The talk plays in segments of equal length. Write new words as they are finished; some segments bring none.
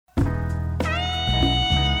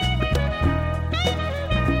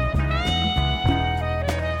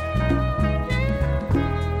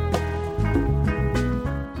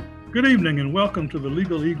Good evening and welcome to the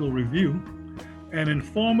Legal Eagle Review, an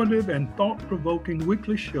informative and thought-provoking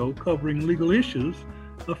weekly show covering legal issues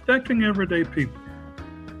affecting everyday people.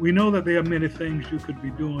 We know that there are many things you could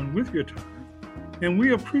be doing with your time, and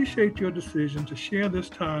we appreciate your decision to share this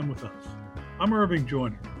time with us. I'm Irving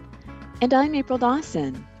Joyner. And I'm April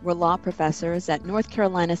Dawson. We're law professors at North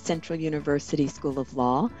Carolina Central University School of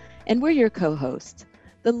Law, and we're your co-hosts.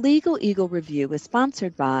 The Legal Eagle Review is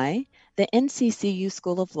sponsored by the NCCU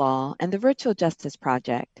School of Law and the Virtual Justice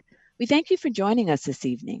Project. We thank you for joining us this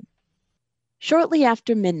evening. Shortly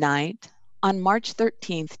after midnight, on March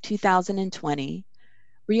 13th, 2020,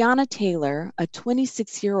 Breonna Taylor, a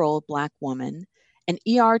 26-year-old Black woman, an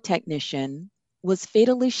ER technician, was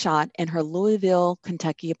fatally shot in her Louisville,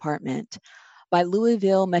 Kentucky apartment by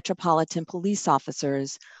Louisville Metropolitan Police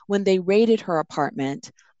officers when they raided her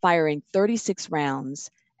apartment, firing 36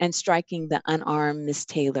 rounds and striking the unarmed Miss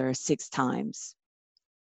Taylor 6 times.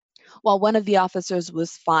 While one of the officers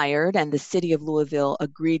was fired and the city of Louisville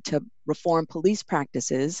agreed to reform police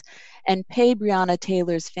practices and pay Breonna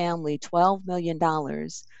Taylor's family $12 million,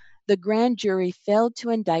 the grand jury failed to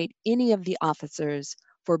indict any of the officers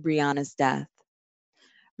for Breonna's death.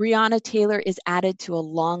 Breonna Taylor is added to a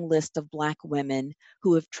long list of Black women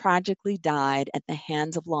who have tragically died at the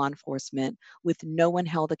hands of law enforcement with no one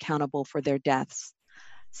held accountable for their deaths,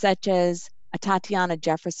 such as Tatiana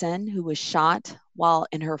Jefferson, who was shot while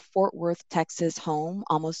in her Fort Worth, Texas home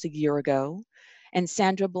almost a year ago, and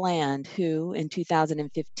Sandra Bland, who in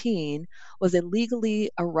 2015 was illegally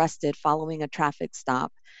arrested following a traffic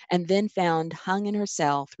stop and then found hung in her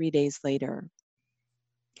cell 3 days later.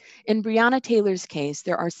 In Breonna Taylor's case,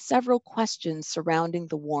 there are several questions surrounding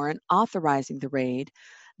the warrant authorizing the raid,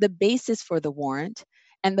 the basis for the warrant,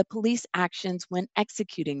 and the police actions when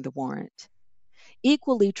executing the warrant.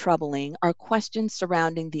 Equally troubling are questions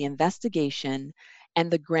surrounding the investigation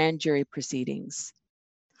and the grand jury proceedings.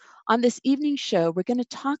 On this evening's show, we're going to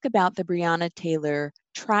talk about the Breonna Taylor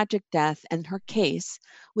tragic death and her case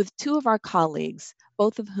with two of our colleagues,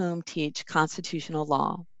 both of whom teach constitutional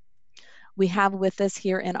law. We have with us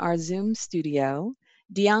here in our Zoom studio,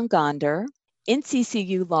 Dione Gonder,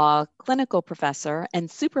 NCCU Law Clinical Professor and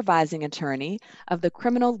Supervising Attorney of the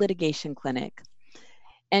Criminal Litigation Clinic,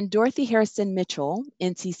 and Dorothy Harrison Mitchell,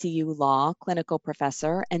 NCCU Law Clinical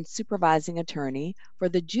Professor and Supervising Attorney for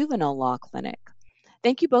the Juvenile Law Clinic.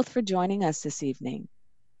 Thank you both for joining us this evening.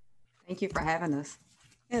 Thank you for having us.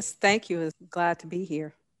 Yes, thank you. Glad to be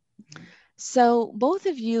here. So both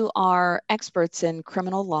of you are experts in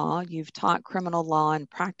criminal law. You've taught criminal law and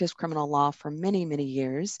practiced criminal law for many, many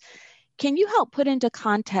years. Can you help put into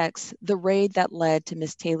context the raid that led to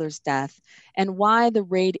Miss Taylor's death and why the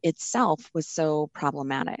raid itself was so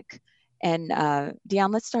problematic? And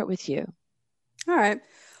Dione, let's start with you. All right.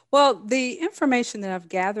 Well, the information that I've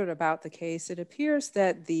gathered about the case, it appears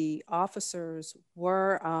that the officers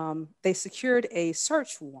they secured a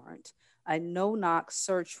search warrant, a no-knock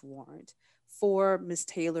search warrant for Miss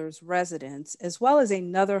Taylor's residence, as well as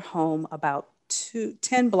another home about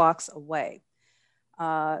 10 blocks away.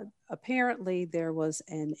 Apparently, there was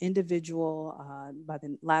an individual by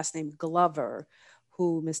the last name Glover,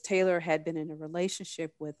 who Miss Taylor had been in a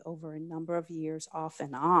relationship with over a number of years off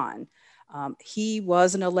and on. He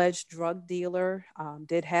was an alleged drug dealer,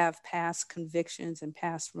 did have past convictions and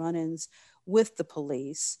past run-ins with the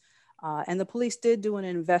police. And the police did do an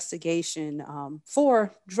investigation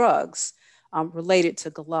for drugs related to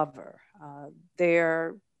Glover.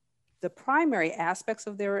 The primary aspects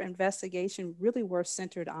of their investigation really were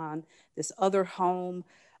centered on this other home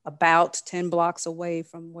about 10 blocks away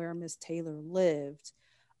from where Miss Taylor lived.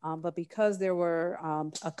 But because there were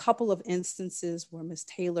a couple of instances where Miss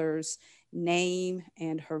Taylor's name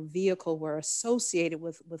and her vehicle were associated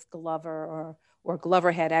with Glover, or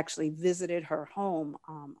Glover had actually visited her home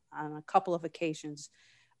on a couple of occasions,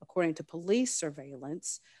 according to police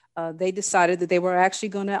surveillance, they decided that they were actually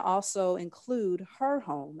going to also include her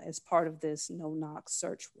home as part of this no-knock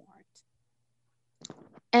search warrant.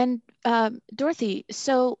 And Dorothy,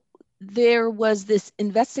 so there was this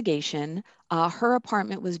investigation. Her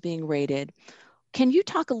apartment was being raided. Can you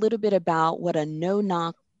talk a little bit about what a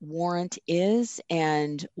no-knock warrant is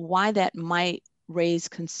and why that might raise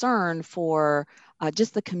concern for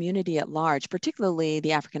just the community at large, particularly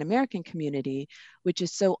the African-American community, which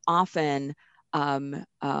is so often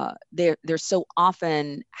they're so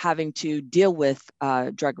often having to deal with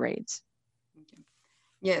drug raids?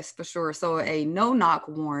 Yes, for sure. So a no-knock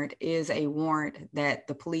warrant is a warrant that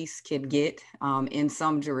the police can get in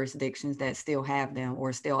some jurisdictions that still have them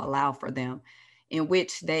or still allow for them, in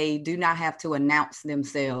which they do not have to announce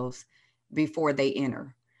themselves before they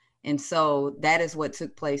enter. And so that is what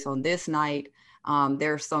took place on this night.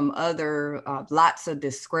 There's some other lots of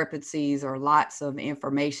discrepancies or lots of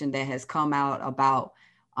information that has come out about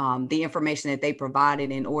the information that they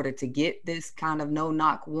provided in order to get this kind of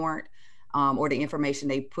no-knock warrant, or the information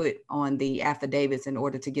they put on the affidavits in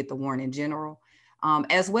order to get the warrant in general,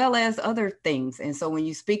 as well as other things. And so when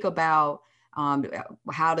you speak about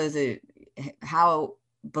how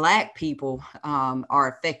Black people are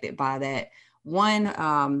affected by that,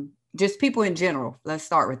 one, just people in general, let's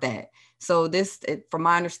start with that. So from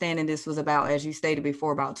my understanding, this was about, as you stated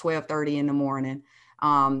before, about 12:30 in the morning.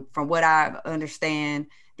 From what I understand,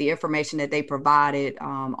 the information that they provided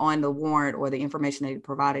on the warrant, or the information they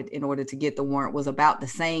provided in order to get the warrant, was about the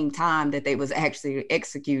same time that they was actually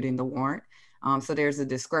executing the warrant. So there's a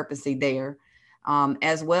discrepancy there,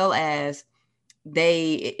 as well as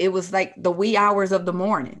it was like the wee hours of the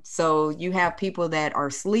morning. So you have people that are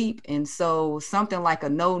asleep. And so something like a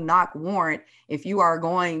no-knock warrant, if you are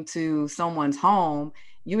going to someone's home,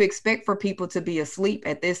 you expect for people to be asleep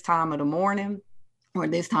at this time of the morning or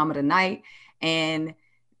this time of the night, and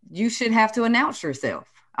you should have to announce yourself.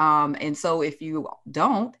 And so if you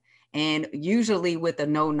don't, and usually with a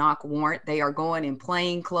no-knock warrant, they are going in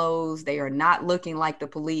plain clothes. They are not looking like the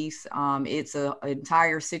police. It's an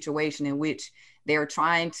entire situation in which they're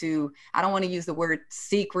trying to, I don't want to use the word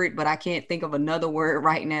secret, but I can't think of another word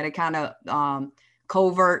right now, to kind of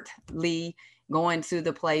covertly going to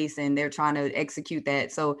the place, and they're trying to execute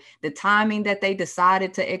that. So the timing that they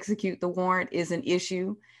decided to execute the warrant is an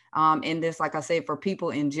issue. And this, like I said, for people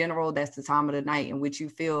in general, that's the time of the night in which you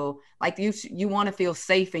feel like you want to feel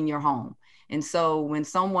safe in your home. And so when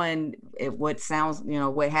someone, what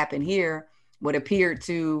happened here, what appeared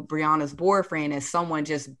to Breonna's boyfriend as someone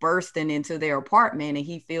just bursting into their apartment, and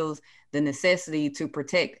he feels the necessity to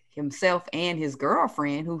protect himself and his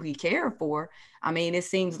girlfriend who he cared for. I mean, it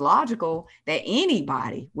seems logical that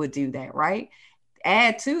anybody would do that, right?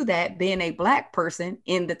 Add to that being a Black person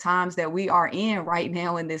in the times that we are in right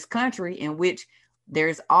now in this country, in which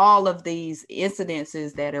there's all of these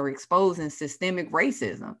incidences that are exposing systemic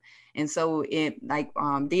racism. And so like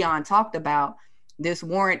Dione talked about, this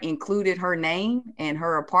warrant included her name and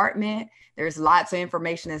her apartment. There's lots of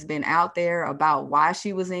information that's been out there about why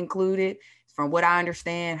she was included. From what I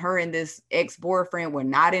understand, her and this ex-boyfriend were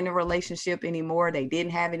not in a relationship anymore. They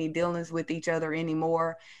didn't have any dealings with each other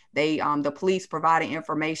anymore. The police provided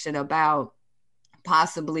information about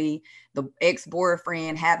possibly the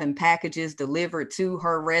ex-boyfriend having packages delivered to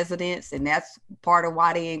her residence, and that's part of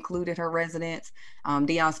why they included her residence.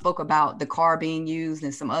 Dione spoke about the car being used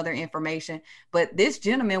and some other information, but this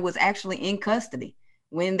gentleman was actually in custody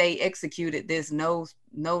when they executed this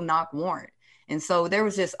no-knock warrant. And so there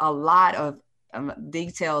was just a lot of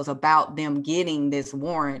details about them getting this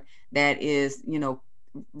warrant that is,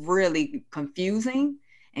 really confusing,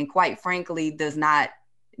 and quite frankly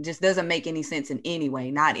doesn't make any sense in any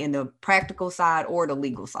way, not in the practical side or the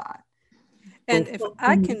legal side. And if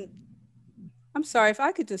I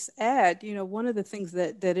could just add, one of the things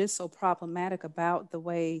that is so problematic about the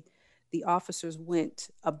way the officers went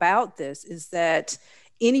about this is that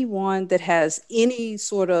anyone that has any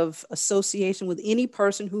sort of association with any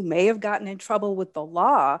person who may have gotten in trouble with the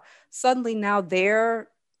law, suddenly now they're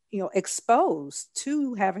exposed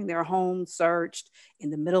to having their home searched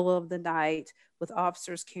in the middle of the night with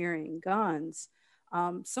officers carrying guns.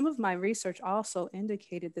 Some of my research also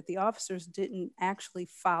indicated that the officers didn't actually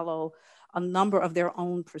follow a number of their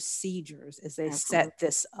own procedures as they set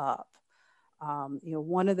this up.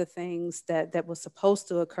 One of the things that was supposed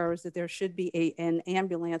to occur is that there should be an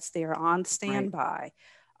ambulance there on standby.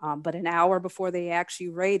 Right. But an hour before they actually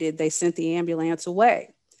raided, they sent the ambulance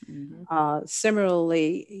away. Mm-hmm.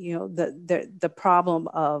 Similarly, the problem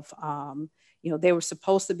of, they were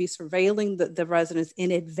supposed to be surveilling the residents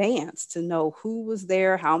in advance to know who was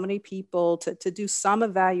there, how many people, to do some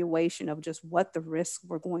evaluation of just what the risks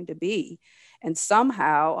were going to be. And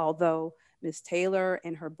somehow, although Ms. Taylor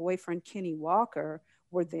and her boyfriend, Kenny Walker,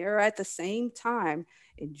 were there at the same time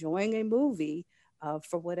enjoying a movie,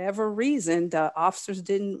 for whatever reason, the officers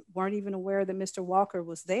weren't even aware that Mr. Walker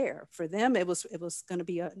was there. For them, it was going to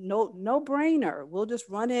be a no-brainer. We'll just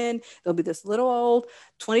run in. There'll be this little old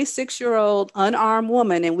 26-year-old unarmed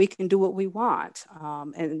woman, and we can do what we want.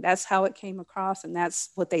 And that's how it came across, and that's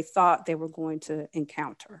what they thought they were going to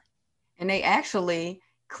encounter. And they actually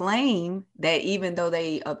claim that even though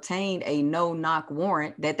they obtained a no-knock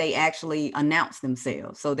warrant, that they actually announced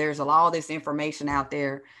themselves. So there's all this information out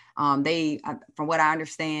there. From what I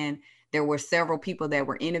understand, there were several people that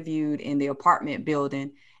were interviewed in the apartment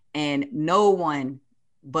building, and no one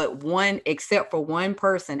but except for one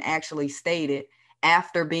person actually stated,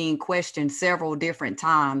 after being questioned several different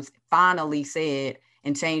times, finally said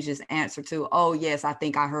and changed his answer to, oh, yes, I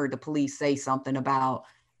think I heard the police say something about,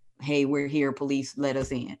 hey, we're here, police, let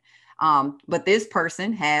us in. But this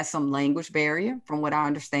person has some language barrier, from what I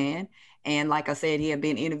understand. And like I said, he had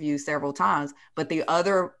been interviewed several times, but the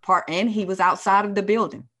other part, and he was outside of the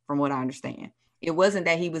building, from what I understand. It wasn't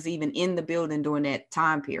that he was even in the building during that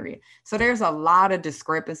time period. So there's a lot of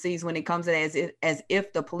discrepancies when it comes to that, as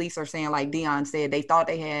if the police are saying, like Dione said, they thought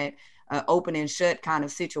they had an open and shut kind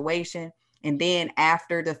of situation. And then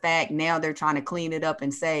after the fact, now they're trying to clean it up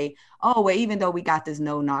and say, oh, well, even though we got this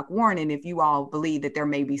no knock warning, if you all believe that there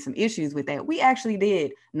may be some issues with that, we actually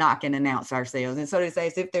did knock and announce ourselves. And so they say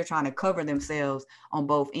as if they're trying to cover themselves on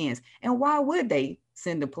both ends. And why would they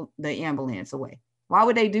send the ambulance away? Why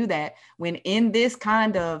would they do that when in this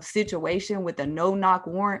kind of situation with a no knock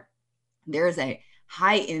warrant, there's a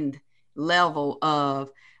heightened level of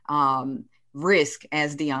risk,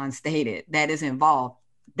 as Dione stated, that is involved?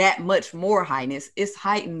 That much more highness, it's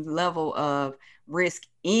heightened level of risk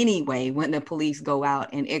anyway when the police go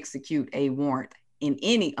out and execute a warrant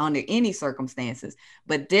under any circumstances,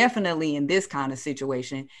 but definitely in this kind of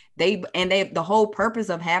situation, the whole purpose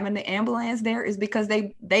of having the ambulance there is because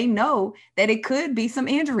they know that it could be some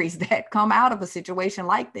injuries that come out of a situation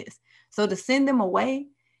like this. So to send them away,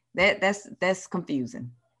 that's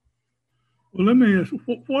confusing. Well, let me ask,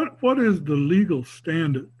 what is the legal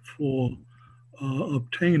standard for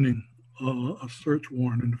obtaining a search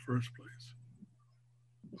warrant in the first place?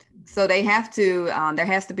 So they have to, there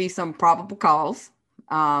has to be some probable cause.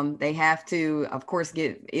 They have to, of course,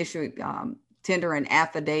 tender an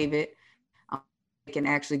affidavit. They can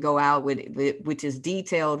actually go out with which is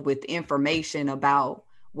detailed with information about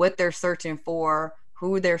what they're searching for,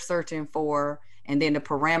 who they're searching for, and then the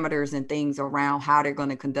parameters and things around how they're going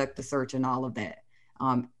to conduct the search and all of that,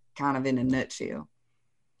 kind of in a nutshell.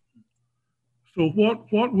 So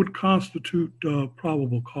what would constitute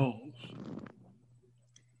probable cause?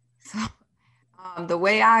 So the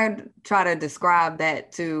way I try to describe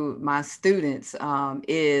that to my students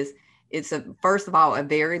is it's first of all, a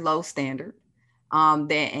very low standard.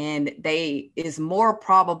 Is more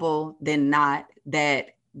probable than not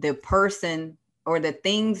that the person or the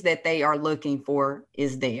things that they are looking for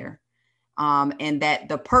is there, and that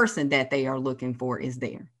the person that they are looking for is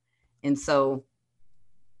there. And so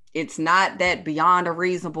it's not that beyond a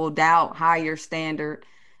reasonable doubt higher standard.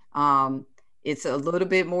 It's a little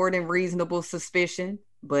bit more than reasonable suspicion,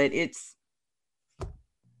 but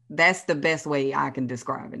that's the best way I can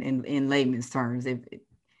describe it in layman's terms. If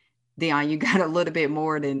Dione, you got a little bit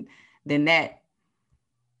more than that.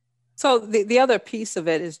 So the other piece of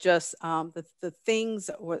it is just the things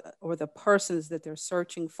or the persons that they're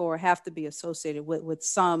searching for have to be associated with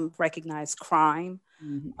some recognized crime.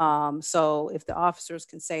 Mm-hmm. So if the officers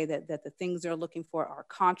can say that the things they're looking for are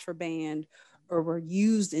contraband or were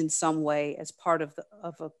used in some way as part of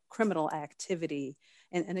a criminal activity,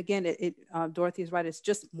 and again, Dorothy is right. It's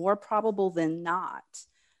just more probable than not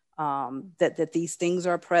that these things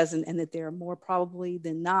are present, and that they're more probably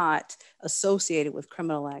than not associated with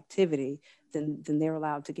criminal activity, then they're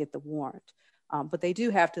allowed to get the warrant. But they do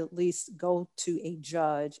have to at least go to a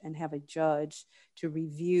judge and have a judge to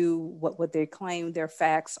review what they claim their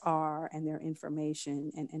facts are and their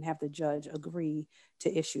information, and have the judge agree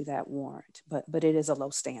to issue that warrant. But it is a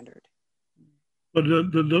low standard. But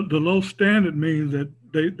the low standard means that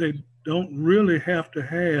they don't really have to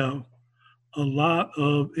have a lot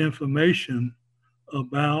of information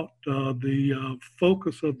about the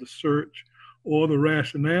focus of the search or the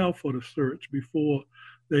rationale for the search before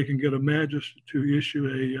they can get a magistrate to issue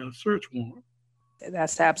a search warrant.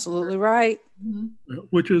 That's absolutely right.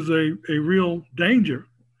 Which is a real danger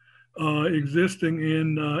existing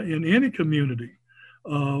in any community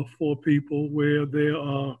for people where there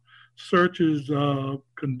are searches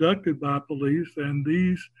conducted by police, and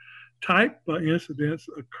these type of incidents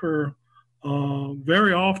occur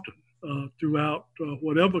very often throughout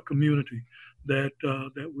whatever community that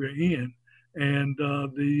we're in, and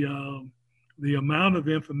the amount of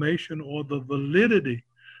information or the validity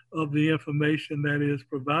of the information that is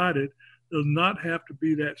provided does not have to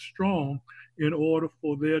be that strong in order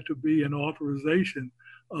for there to be an authorization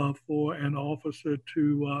for an officer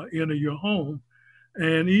to enter your home.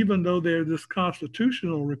 And even though there's this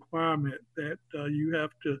constitutional requirement that you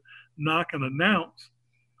have to knock and announce,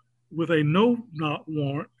 with a no-knock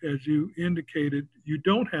warrant, as you indicated, you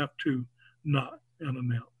don't have to knock and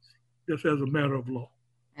announce, just as a matter of law.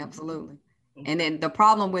 Absolutely. Okay. And then the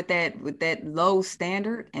problem with that low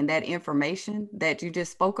standard and that information that you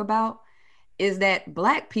just spoke about is that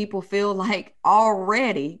Black people feel like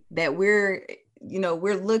already that we're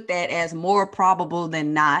we're looked at as more probable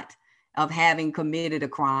than not of having committed a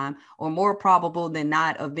crime, or more probable than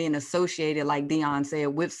not of being associated, like Dione said,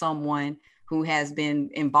 with someone who has been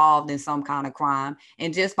involved in some kind of crime.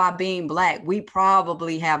 And just by being Black, we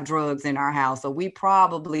probably have drugs in our house, or we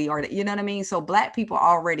probably are, you know what I mean? So Black people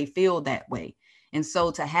already feel that way. And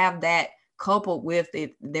so to have that coupled with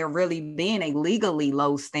it, there really being a legally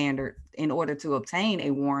low standard in order to obtain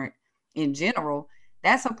a warrant in general,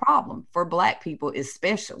 that's a problem for Black people,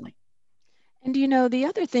 especially. And the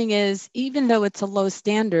other thing is, even though it's a low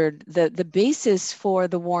standard, the basis for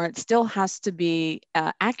the warrant still has to be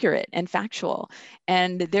accurate and factual.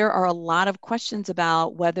 And there are a lot of questions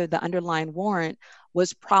about whether the underlying warrant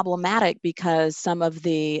was problematic because some of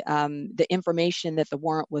the information that the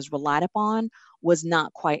warrant was relied upon was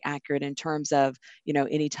not quite accurate in terms of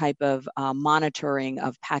any type of monitoring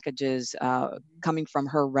of packages coming from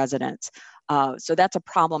her residence. So that's a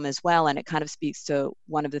problem as well. And it kind of speaks to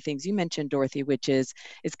one of the things you mentioned, Dorothy, which is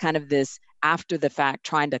kind of this after the fact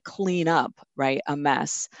trying to clean up, right, a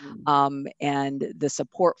mess. And the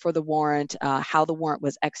support for the warrant, how the warrant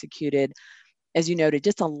was executed, as you noted,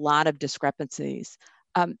 just a lot of discrepancies.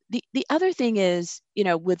 The other thing is,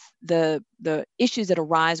 with the issues that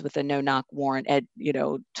arise with a no-knock warrant at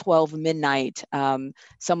 12 midnight,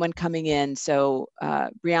 someone coming in. So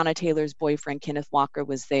Breonna Taylor's boyfriend, Kenneth Walker,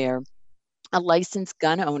 was there. A licensed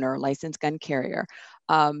gun owner, licensed gun carrier,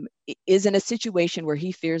 is in a situation where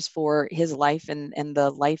he fears for his life and the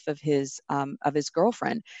life of his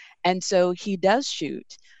girlfriend, and so he does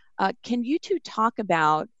shoot. Can you two talk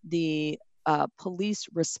about the police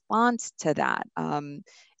response to that?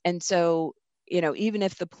 And so, even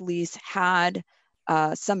if the police had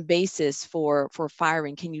some basis for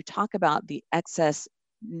firing, can you talk about the excess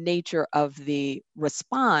nature of the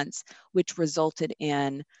response, which resulted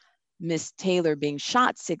in Miss Taylor being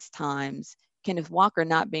shot 6 times, Kenneth Walker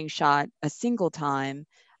not being shot a single time,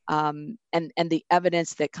 and the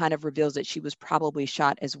evidence that kind of reveals that she was probably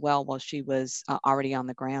shot as well while she was already on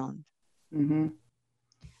the ground? Mm-hmm.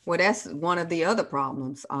 Well, that's one of the other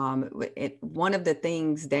problems. One of the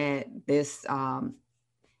things that this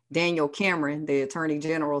Daniel Cameron, the Attorney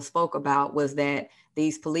General, spoke about was that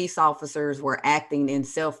these police officers were acting in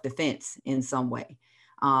self-defense in some way.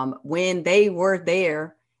 When they were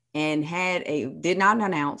there and did not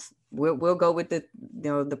announce, we'll go with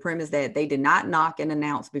the premise that they did not knock and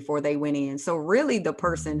announce before they went in. So really the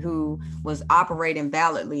person who was operating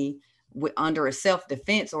validly under a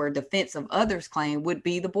self-defense or a defense of others claim would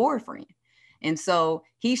be the boyfriend. And so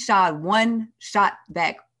he shot one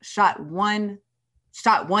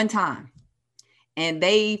time, and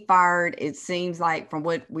they fired, it seems like from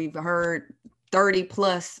what we've heard, 30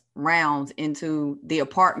 plus rounds into the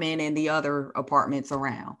apartment and the other apartments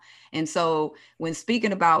around. And so when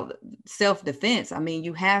speaking about self-defense, I mean,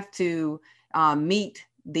 you have to meet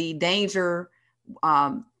the danger,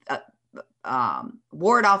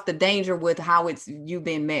 ward off the danger with how you've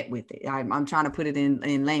been met with it. I'm trying to put it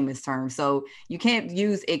in layman's terms. So you can't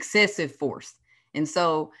use excessive force. And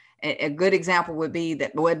so a good example would be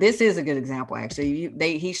that, well, this is a good example, actually.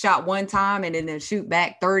 He shot one time and then they shoot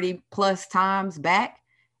back 30 plus times back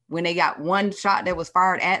when they got one shot that was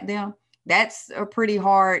fired at them. That's a pretty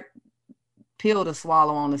hard pill to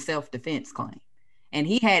swallow on a self-defense claim. And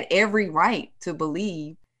he had every right to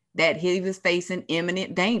believe that he was facing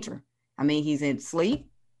imminent danger. I mean, he's in sleep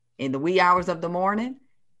in the wee hours of the morning.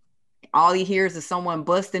 All he hears is someone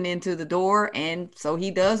busting into the door. And so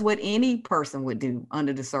he does what any person would do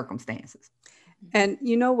under the circumstances. And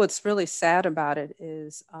what's really sad about it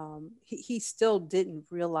is he still didn't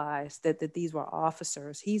realize that these were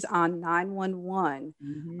officers. He's on 911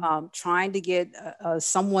 trying to get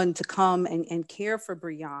someone to come and care for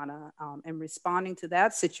Breonna and responding to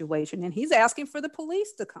that situation. And he's asking for the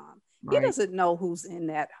police to come. Right. He doesn't know who's in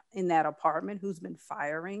that apartment, who's been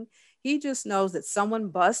firing. He just knows that someone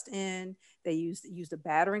bust in. They used a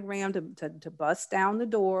battering ram to bust down the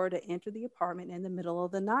door to enter the apartment in the middle of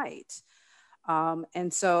the night.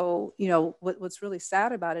 And so, what's really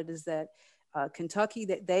sad about it is that Kentucky,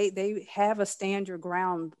 that they have a stand your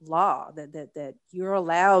ground law that you're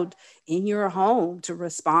allowed in your home to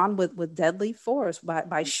respond with deadly force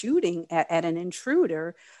by shooting at an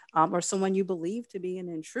intruder or someone you believe to be an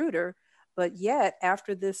intruder. But yet,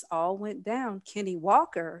 after this all went down, Kenny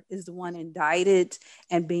Walker is the one indicted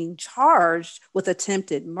and being charged with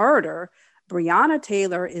attempted murder. Breonna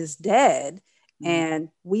Taylor is dead. And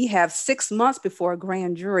we have 6 months before a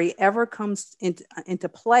grand jury ever comes into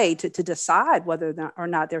play to decide whether or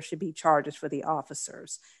not there should be charges for the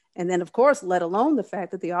officers. And then, of course, let alone the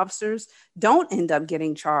fact that the officers don't end up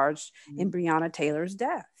getting charged in Breonna Taylor's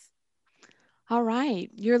death. All right,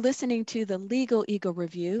 you're listening to the Legal Eagle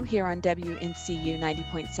Review here on WNCU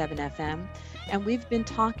 90.7 FM, and we've been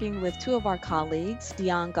talking with two of our colleagues,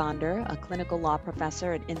 Dione Gonder, a clinical law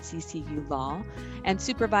professor at NCCU Law and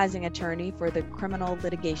supervising attorney for the Criminal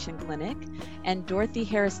Litigation Clinic, and Dorothy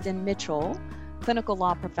Hairston Mitchell, clinical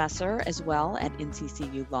law professor as well at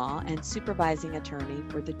NCCU Law and supervising attorney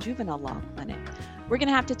for the Juvenile Law Clinic. We're going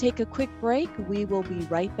to have to take a quick break. We will be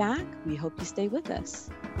right back. We hope you stay with us.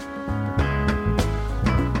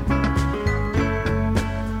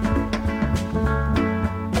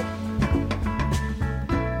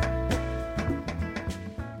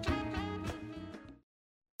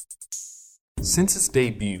 Since its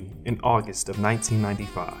debut in August of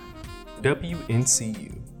 1995,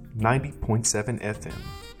 WNCU 90.7 FM,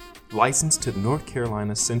 licensed to North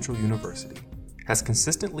Carolina Central University, has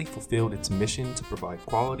consistently fulfilled its mission to provide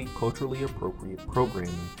quality, culturally appropriate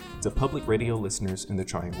programming to public radio listeners in the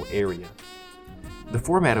Triangle area. The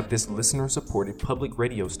format of this listener-supported public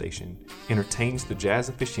radio station entertains the jazz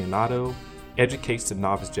aficionado, educates the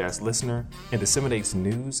novice jazz listener, and disseminates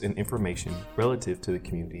news and information relative to the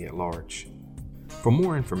community at large. For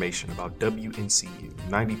more information about WNCU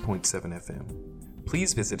 90.7 FM,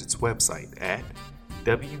 please visit its website at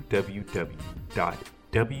www.wncu.org.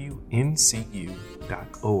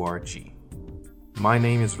 My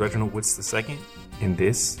name is Reginald Woods II, and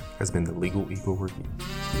this has been the Legal Eagle Review.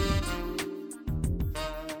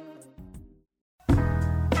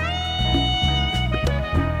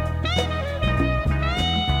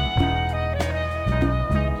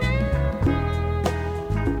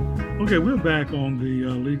 Okay, we're back on the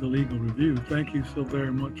Legal Eagle Review. Thank you so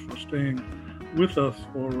very much for staying with us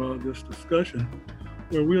for this discussion,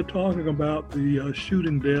 where we're talking about the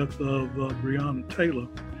shooting death of Breonna Taylor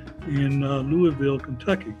in Louisville,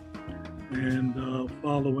 Kentucky, and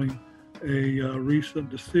following a recent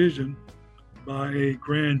decision by a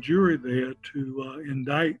grand jury there to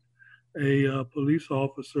indict a police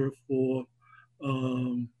officer for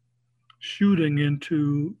shooting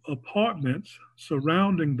into apartments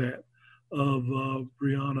surrounding that of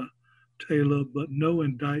Breonna Taylor, but no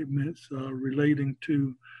indictments relating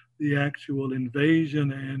to the actual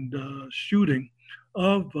invasion and shooting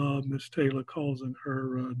of Ms. Taylor, causing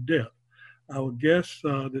her death. Our guest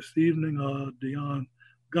this evening, Dione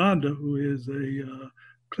Gonder, who is a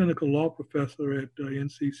clinical law professor at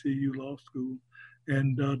NCCU Law School,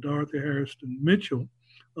 and Dorothy Hairston Mitchell,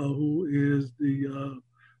 who is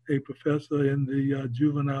a professor in the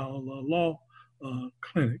juvenile law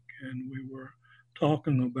clinic. And we were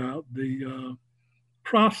talking about the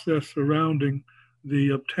process surrounding the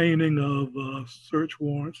obtaining of search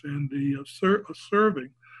warrants and the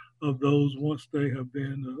serving of those once they have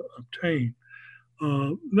been obtained.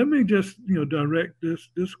 Let me just direct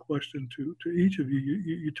this question to each of you.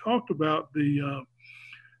 You talked about the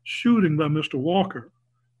shooting by Mr. Walker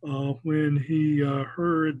when he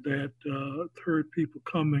heard people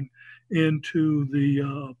coming into the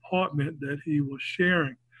apartment that he was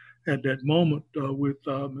sharing at that moment with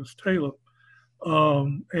Ms. Taylor.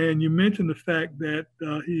 And you mentioned the fact that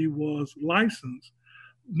he was licensed.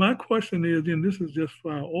 My question is, and this is just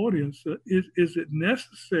for our audience, is it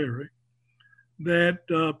necessary that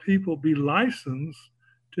people be licensed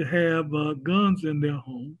to have guns in their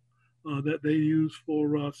home that they use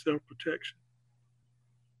for self-protection?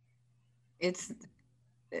 It's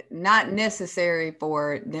not necessary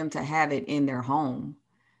for them to have it in their home.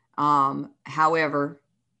 However,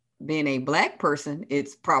 being a Black person,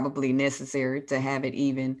 it's probably necessary to have it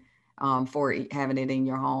even for having it in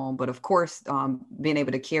your home. But of course, being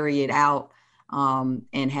able to carry it out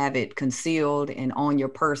and have it concealed and on your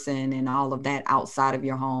person and all of that outside of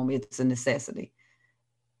your home, it's a necessity.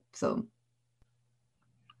 So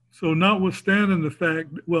notwithstanding the fact,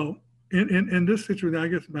 well, in this situation, I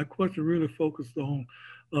guess my question really focused on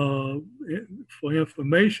for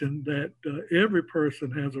information that every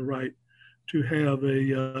person has a right to have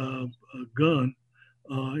a gun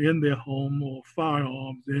in their home or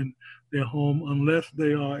firearms in their home unless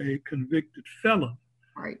they are a convicted felon.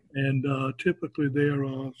 Right. And typically there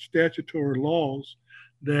are statutory laws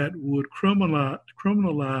that would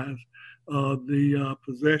criminalize the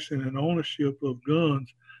possession and ownership of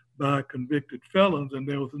guns by convicted felons. And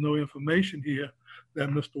there was no information here that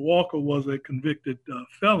Mr. Walker was a convicted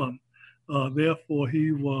felon. Therefore,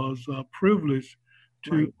 he was privileged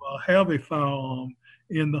to have a firearm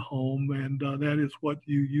in the home, and that is what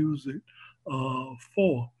you use it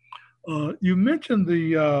for. You mentioned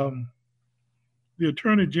the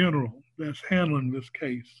Attorney General that's handling this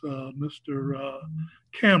case, Mr.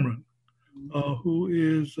 Cameron, who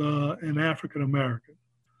is an African American.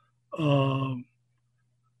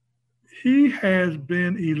 he has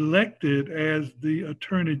been elected as the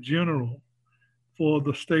Attorney General for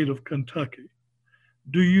the state of Kentucky.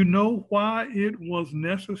 Do you know why it was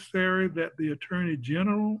necessary that the Attorney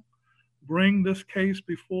General bring this case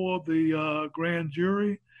before the grand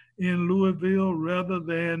jury in Louisville rather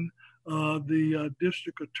than the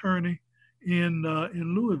district attorney in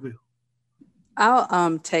Louisville?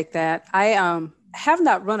 I'll take that. I have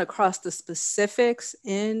not run across the specifics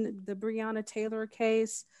in the Breonna Taylor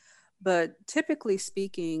case, but typically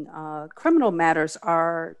speaking, criminal matters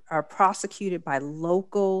are prosecuted by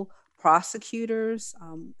local prosecutors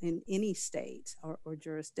in any state or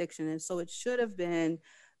jurisdiction. And so it should have been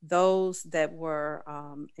those that were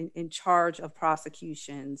in charge of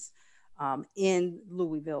prosecutions in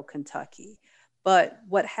Louisville, Kentucky. But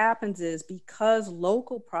what happens is because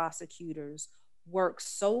local prosecutors work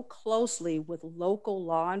so closely with local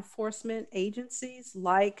law enforcement agencies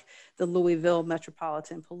like the Louisville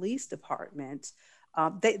Metropolitan Police Department,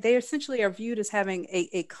 they essentially are viewed as having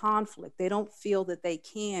a conflict. They don't feel that they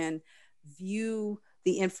can view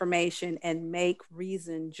the information and make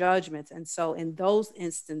reasoned judgments. And so in those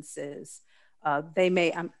instances, they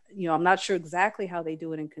may, I'm not sure exactly how they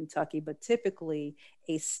do it in Kentucky, but typically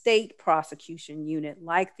a state prosecution unit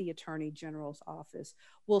like the Attorney General's office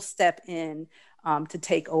will step in to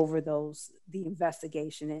take over the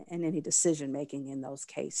investigation and any decision making in those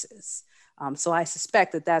cases. So I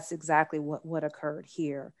suspect that that's exactly what occurred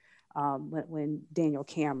here when Daniel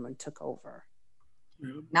Cameron took over.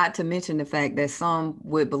 Not to mention the fact that some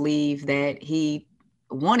would believe that he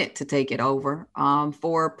wanted to take it over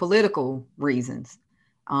for political reasons.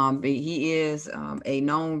 But he is a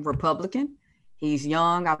known Republican. He's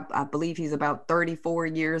young. I believe he's about 34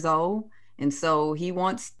 years old. And so he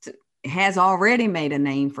has already made a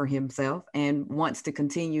name for himself and wants to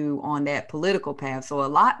continue on that political path. So a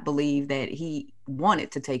lot believe that he wanted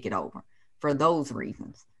to take it over for those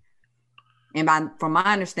reasons. And from my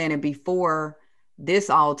understanding, before this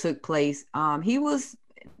all took place, he was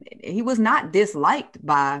not disliked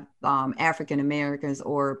by African Americans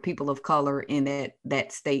or people of color in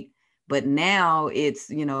that state. But now it's,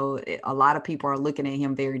 a lot of people are looking at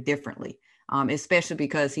him very differently, especially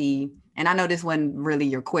because and I know this wasn't really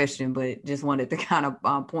your question, but just wanted to kind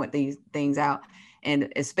of point these things out.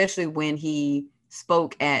 And especially when he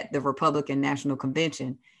spoke at the Republican National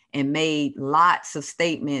Convention and made lots of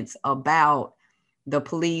statements about the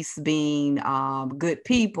police being good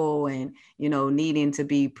people and, needing to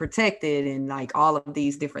be protected and like all of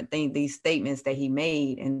these different things, these statements that he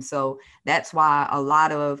made. And so that's why a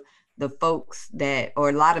lot of the a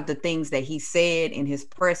lot of the things that he said in his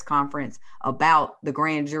press conference about the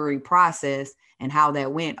grand jury process and how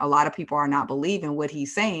that went, a lot of people are not believing what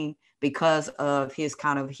he's saying because of his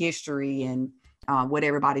kind of history and what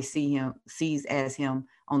everybody sees as him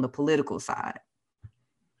on the political side.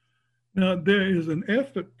 Now, there is an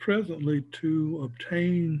effort presently to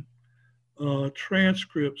obtain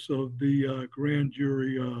transcripts of the grand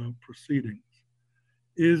jury proceedings.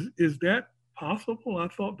 Is that possible? I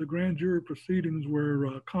thought the grand jury proceedings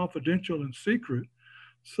were confidential and secret,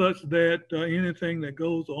 such that anything that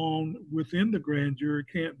goes on within the grand jury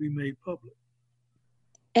can't be made public.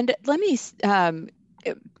 And let me kind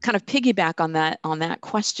of piggyback on that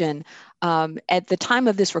question. At the time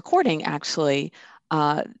of this recording, actually,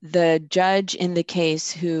 the judge in the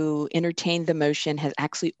case who entertained the motion has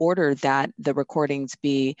actually ordered that the recordings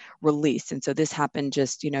be released. And so this happened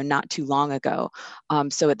just, not too long ago.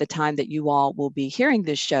 So at the time that you all will be hearing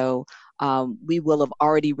this show, we will have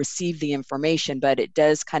already received the information, but it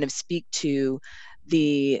does kind of speak to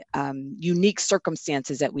the unique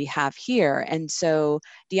circumstances that we have here. And so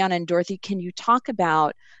Dione and Dorothy, can you talk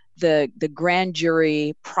about the grand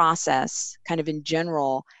jury process kind of in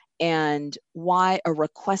general and why a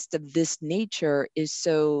request of this nature is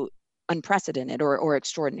so unprecedented or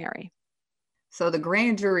extraordinary? So the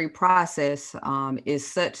grand jury process is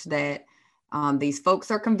such that these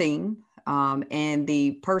folks are convened and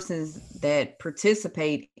the persons that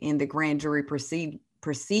participate in the grand jury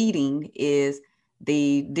proceeding is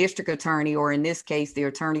the district attorney, or in this case, the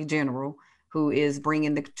attorney general, who is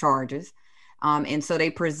bringing the charges. And so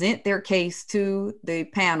they present their case to the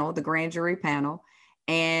panel, the grand jury panel,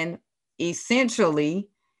 and essentially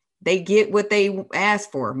they get what they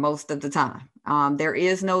ask for most of the time. There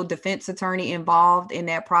is no defense attorney involved in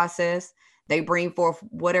that process. They bring forth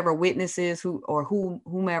whatever witnesses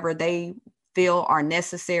whomever they feel are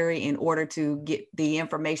necessary in order to get the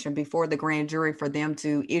information before the grand jury for them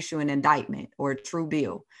to issue an indictment or a true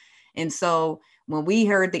bill. And so when we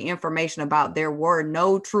heard the information about there were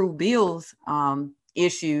no true bills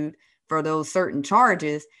issued for those certain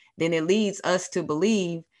charges, then it leads us to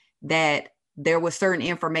believe that there was certain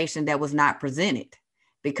information that was not presented,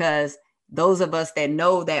 because those of us that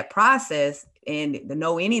know that process and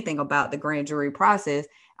know anything about the grand jury process,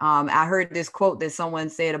 I heard this quote that someone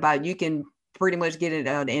said about you can pretty much get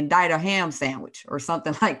an indict a ham sandwich or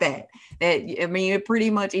something like that. I mean, it pretty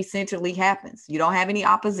much essentially happens. You don't have any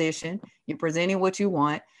opposition. You're presenting what you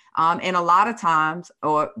want. And a lot of times,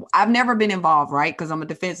 or I've never been involved, right? Because I'm a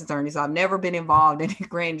defense attorney, so I've never been involved in the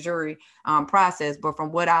grand jury process. But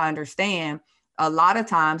from what I understand, a lot of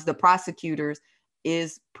times the prosecutors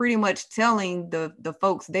is pretty much telling the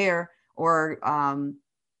folks there, or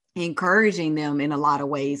encouraging them in a lot of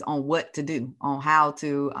ways on what to do, on how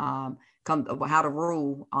to how to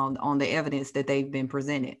rule on the evidence that they've been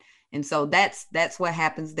presented. And so that's what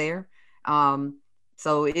happens there.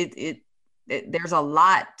 So there's a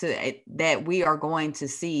lot that we are going to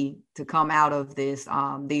see to come out of this,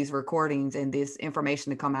 these recordings and this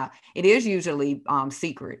information to come out. It is usually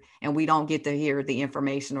secret, and we don't get to hear the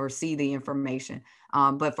information or see the information.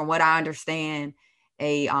 But from what I understand,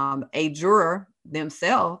 a juror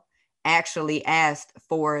themselves actually asked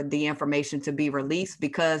for the information to be released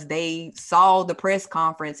because they saw the press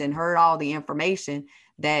conference and heard all the information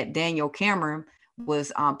that Daniel Cameron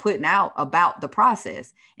was putting out about the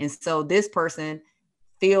process. And so this person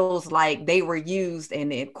feels like they were used,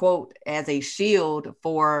 and it quote, as a shield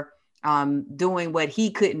for doing what he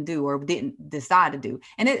couldn't do or didn't decide to do.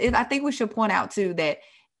 And I think we should point out too that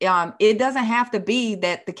it doesn't have to be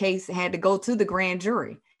that the case had to go to the grand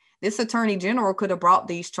jury. This attorney general could have brought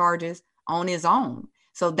these charges on his own.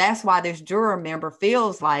 So that's why this juror member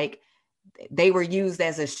feels like they were used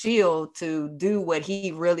as a shield to do what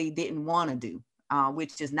he really didn't want to do,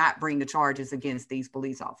 which is not bring the charges against these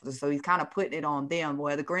police officers. So he's kind of putting it on them.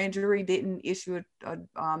 Well, the grand jury didn't issue a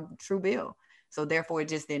true bill, so therefore it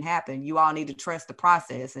just didn't happen. You all need to trust the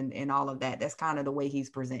process and all of that. That's kind of the way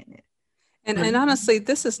he's presenting it. And honestly,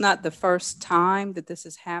 this is not the first time that this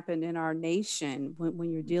has happened in our nation when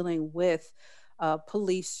you're dealing with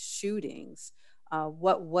police shootings.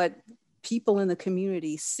 What people in the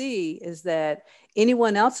community see is that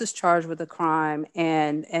anyone else is charged with a crime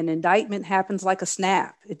and an indictment happens like a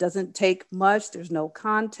snap. It doesn't take much. There's no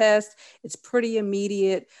contest. It's pretty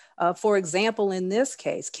immediate. For example, in this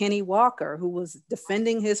case, Kenny Walker, who was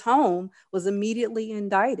defending his home, was immediately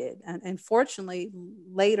indicted. And fortunately,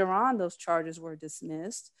 later on, those charges were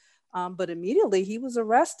dismissed. But immediately he was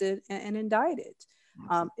arrested and indicted.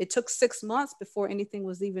 It took 6 months before anything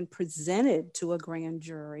was even presented to a grand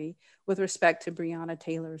jury with respect to Breonna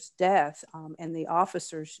Taylor's death and the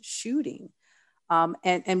officer's shooting.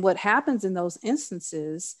 And what happens in those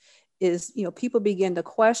instances is, people begin to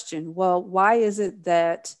question, well, why is it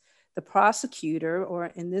that the prosecutor, or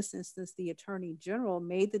in this instance, the attorney general,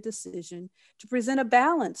 made the decision to present a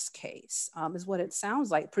balanced case, is what it sounds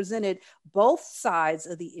like, presented both sides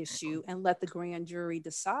of the issue and let the grand jury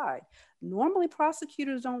decide. Normally,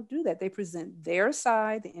 prosecutors don't do that. They present their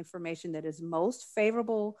side, the information that is most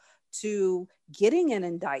favorable to getting an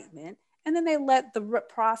indictment, and then they let the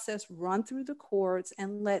process run through the courts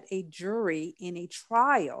and let a jury in a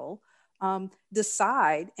trial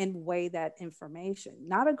decide and weigh that information,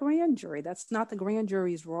 not a grand jury. That's not the grand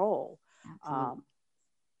jury's role. Well,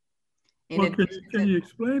 can you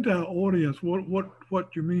explain to our audience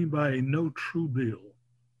what you mean by a no true bill?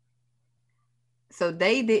 So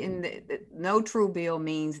no true bill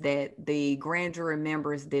means that the grand jury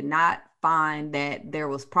members did not find that there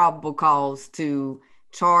was probable cause to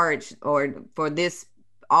charge or for this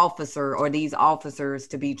officer or these officers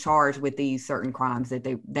to be charged with these certain crimes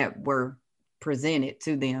that were presented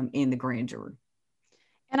to them in the grand jury.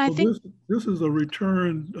 And I think this is a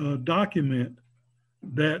return document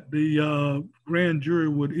that the grand jury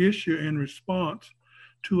would issue in response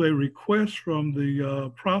to a request from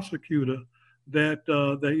the prosecutor that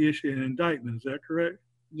they issue an indictment. Is that correct?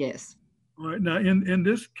 Yes. All right. Now, in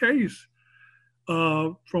this case,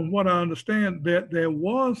 from what I understand, that there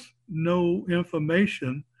was no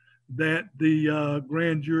information that the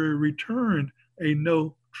grand jury returned a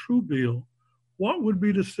no true bill. What would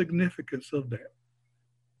be the significance of that?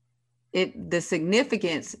 The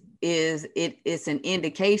significance is it's an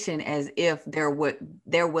indication as if there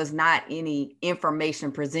was not any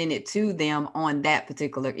information presented to them on that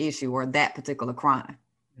particular issue or that particular crime.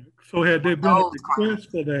 So had there been a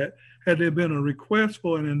request for that, had there been a request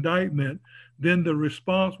for an indictment, then the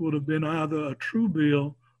response would have been either a true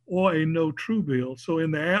bill or a no true bill. So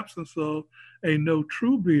in the absence of a no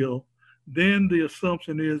true bill, then the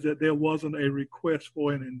assumption is that there wasn't a request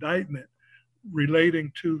for an indictment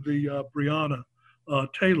relating to the Breonna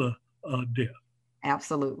Taylor death.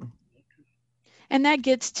 Absolutely. And that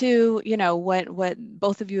gets to, what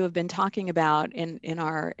both of you have been talking about in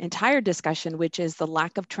our entire discussion, which is the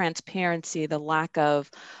lack of transparency, the lack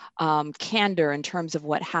of candor in terms of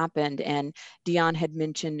what happened. And Dione had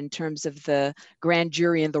mentioned in terms of the grand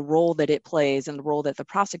jury and the role that it plays and the role that the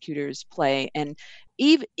prosecutors play. And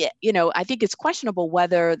even, I think it's questionable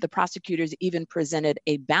whether the prosecutors even presented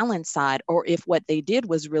a balanced side, or if what they did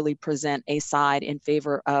was really present a side in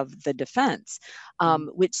favor of the defense,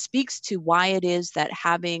 which speaks to why it is that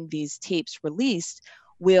having these tapes released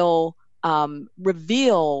will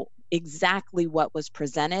reveal exactly what was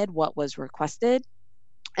presented, what was requested,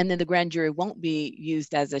 and then the grand jury won't be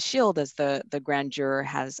used as a shield, as the grand juror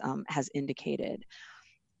has indicated.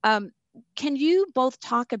 Can you both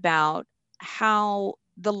talk about how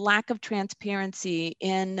the lack of transparency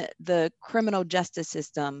in the criminal justice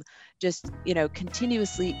system just,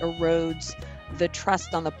 continuously erodes the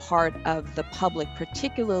trust on the part of the public,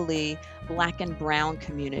 particularly Black and Brown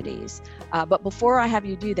communities? But before I have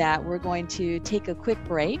you do that, we're going to take a quick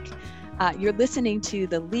break. You're listening to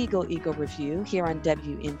the Legal Eagle Review here on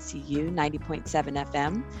WNCU 90.7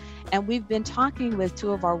 FM. And we've been talking with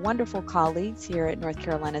two of our wonderful colleagues here at North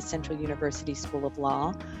Carolina Central University School of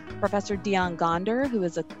Law, Professor Dione Gonder, who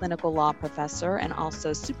is a clinical law professor and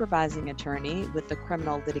also supervising attorney with the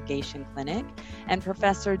Criminal Litigation Clinic, and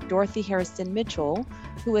Professor Dorothy Hairston Mitchell,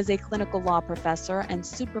 who is a clinical law professor and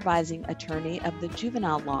supervising attorney of the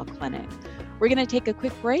Juvenile Law Clinic. We're going to take a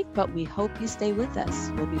quick break, but we hope you stay with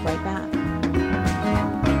us. We'll be right back.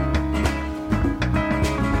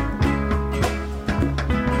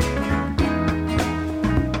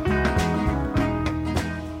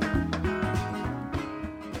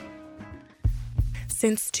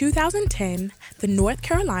 Since 2010, the North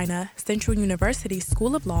Carolina Central University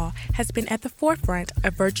School of Law has been at the forefront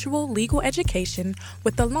of virtual legal education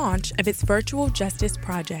with the launch of its Virtual Justice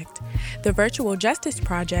Project. The Virtual Justice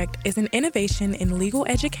Project is an innovation in legal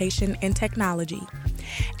education and technology.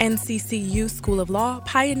 NCCU School of Law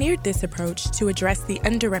pioneered this approach to address the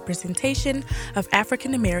underrepresentation of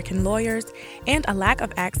African American lawyers and a lack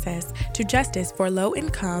of access to justice for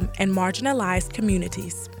low-income and marginalized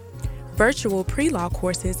communities. Virtual pre-law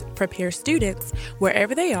courses prepare students,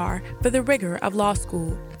 wherever they are, for the rigor of law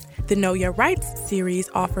school. The Know Your Rights series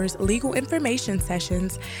offers legal information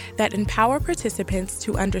sessions that empower participants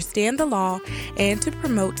to understand the law and to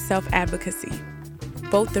promote self-advocacy.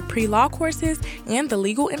 Both the pre-law courses and the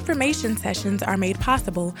legal information sessions are made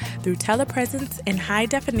possible through telepresence and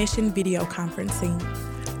high-definition video conferencing.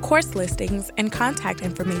 Course listings and contact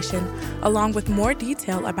information, along with more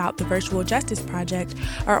detail about the Virtual Justice Project,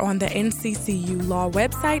 are on the NCCU Law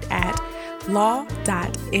website at law.nccu.edu.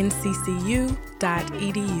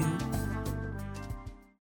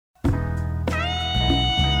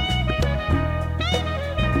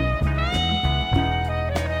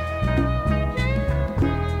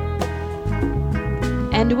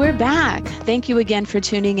 And we're back. Thank you again for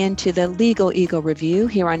tuning in to the Legal Eagle Review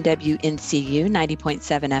here on WNCU 90.7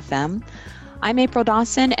 FM. I'm April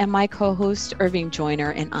Dawson, and my co-host Irving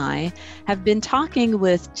Joyner and I have been talking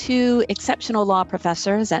with two exceptional law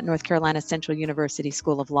professors at North Carolina Central University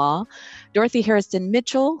School of Law, Dorothy Hairston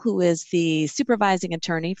Mitchell, who is the supervising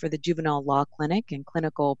attorney for the Juvenile Law Clinic and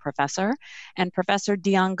clinical professor, and Professor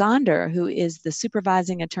Dione Gonder, who is the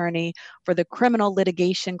supervising attorney for the Criminal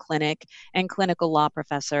Litigation Clinic and clinical law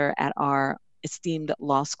professor at our esteemed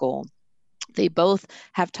law school. They both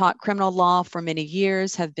have taught criminal law for many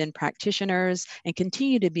years, have been practitioners, and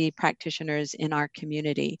continue to be practitioners in our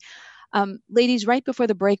community. Ladies, right before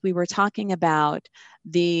the break, we were talking about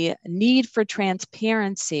the need for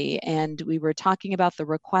transparency, and we were talking about the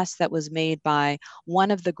request that was made by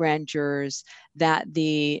one of the grand jurors that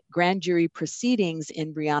the grand jury proceedings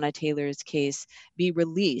in Breonna Taylor's case be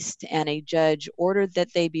released, and a judge ordered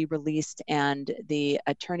that they be released, and the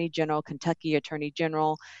Attorney General, Kentucky Attorney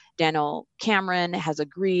General Daniel Cameron, has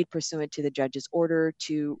agreed, pursuant to the judge's order,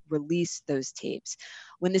 to release those tapes.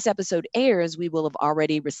 When this episode airs, we will have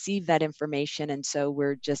already received that information, and so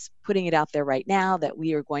we're just putting it out there right now that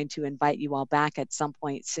we are going to invite you all back at some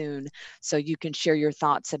point soon so you can share your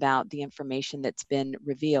thoughts about the information that's been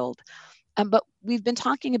revealed. But we've been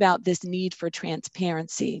talking about this need for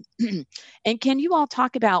transparency. And can you all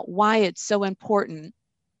talk about why it's so important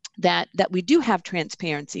that we do have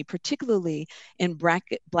transparency, particularly in Black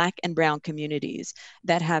and Brown communities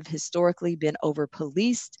that have historically been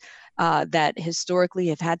over-policed, that historically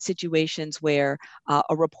have had situations where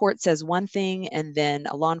a report says one thing, and then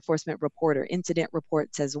a law enforcement report or incident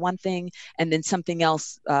report says one thing, and then something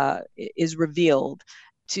else is revealed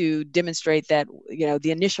to demonstrate that,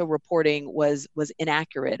 the initial reporting was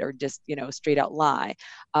inaccurate or just, straight out lie.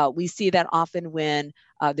 We see that often when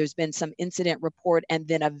there's been some incident report and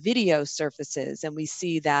then a video surfaces and we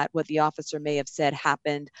see that what the officer may have said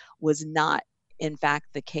happened was not in fact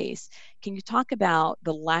the case. Can you talk about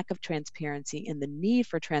the lack of transparency and the need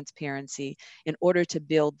for transparency in order to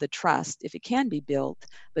build the trust, if it can be built,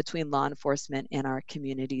 between law enforcement and our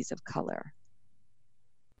communities of color?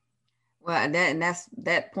 Well, and that's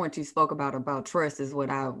that point you spoke about trust is what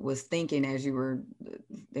I was thinking as you were,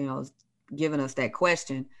 giving us that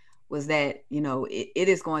question, was that, it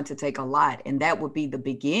is going to take a lot, and that would be the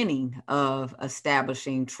beginning of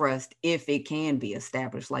establishing trust if it can be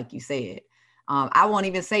established, like you said. I won't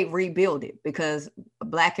even say rebuild it, because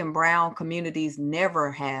Black and brown communities never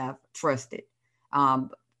have trusted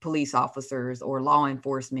police officers or law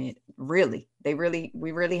enforcement. We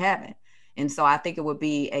really haven't. And so I think it would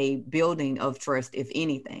be a building of trust, if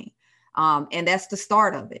anything. And that's the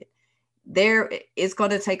start of it. It's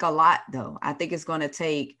going to take a lot, though. I think it's going to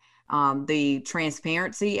take the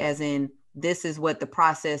transparency, as in, this is what the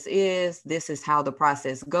process is, this is how the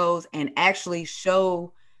process goes, and actually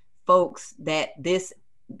show folks that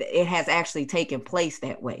it has actually taken place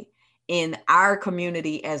that way in our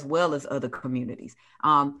community as well as other communities.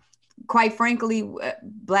 Quite frankly,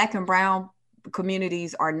 Black and brown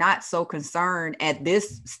communities are not so concerned at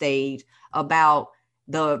this stage about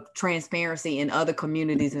the transparency in other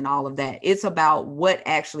communities and all of that. It's about what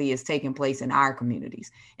actually is taking place in our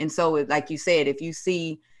communities. And so, like you said, if you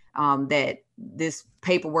see that this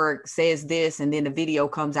paperwork says this and then the video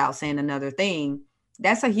comes out saying another thing,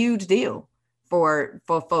 that's a huge deal for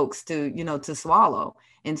folks to swallow.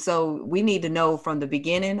 And so we need to know from the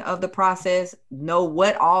beginning of the process, know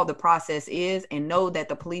what all the process is, and know that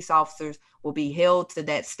the police officers will be held to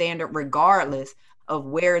that standard regardless of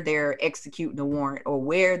where they're executing the warrant or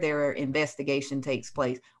where their investigation takes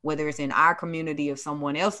place, whether it's in our community or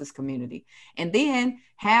someone else's community. And then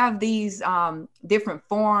have these different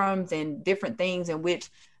forums and different things in which,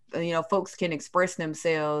 folks can express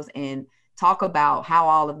themselves and talk about how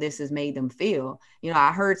all of this has made them feel.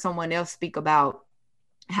 I heard someone else speak about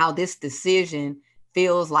how this decision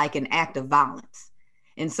feels like an act of violence.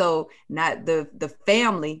 And so not the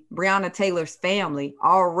family, Breonna Taylor's family,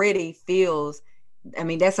 already feels,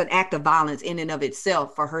 that's an act of violence in and of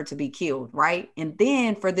itself for her to be killed, right? And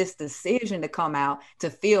then for this decision to come out to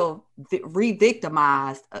feel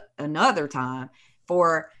re-victimized another time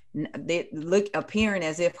for appearing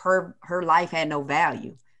as if her life had no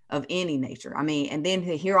value of any nature. And then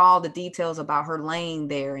to hear all the details about her laying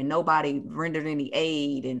there and nobody rendered any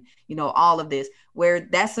aid and, all of this, where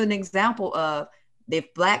that's an example of,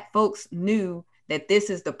 if Black folks knew that this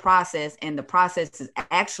is the process and the process is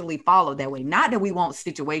actually followed that way, not that we want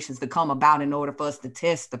situations to come about in order for us to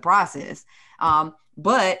test the process,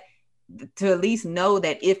 but to at least know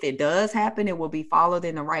that if it does happen, it will be followed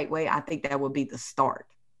in the right way. I think that would be the start.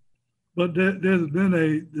 But there's been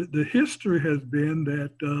the history has been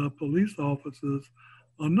that police officers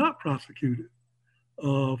are not prosecuted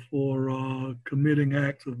for committing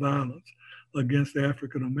acts of violence against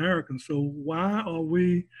African Americans. So why are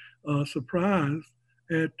we surprised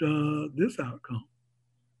at this outcome?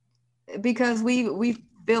 Because we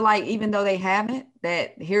feel like, even though they haven't,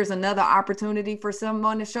 that here's another opportunity for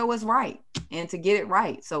someone to show us right and to get it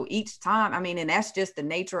right. So each time, and that's just the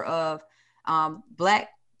nature of Black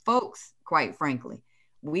folks, quite frankly.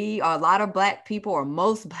 A lot of Black people, or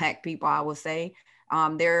most Black people, I would say,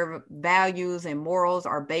 their values and morals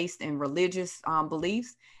are based in religious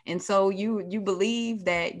beliefs. And so you believe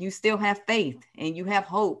that you still have faith and you have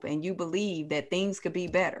hope and you believe that things could be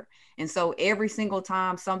better. And so every single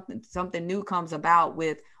time something new comes about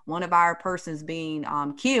with one of our persons being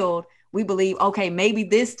killed, we believe, okay, maybe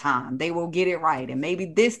this time they will get it right. And maybe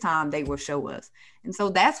this time they will show us. And so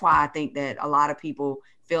that's why I think that a lot of people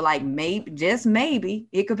feel like maybe, just maybe,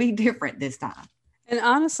 it could be different this time. And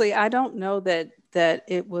honestly, I don't know that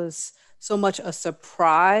it was so much a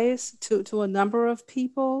surprise to a number of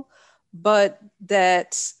people, but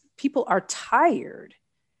that people are tired.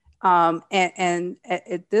 And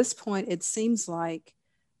at this point, it seems like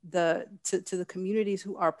to the communities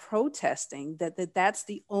who are protesting, that's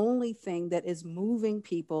the only thing that is moving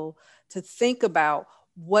people to think about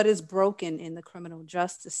what is broken in the criminal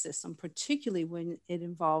justice system, particularly when it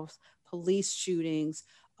involves police shootings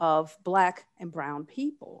of Black and brown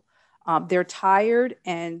people. They're tired.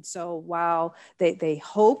 And so while they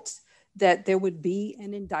hoped that there would be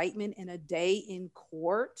an indictment and a day in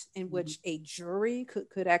court in which a jury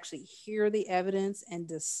could actually hear the evidence and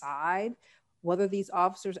decide whether these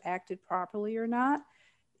officers acted properly or not,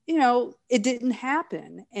 it didn't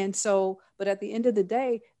happen. And so, but at the end of the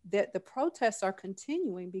day, that the protests are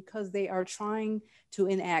continuing because they are trying to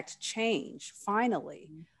enact change. Finally,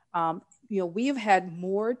 we have had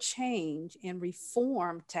more change and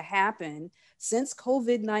reform to happen since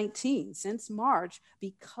COVID-19, since March,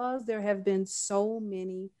 because there have been so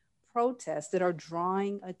many protests that are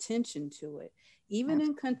drawing attention to it. Even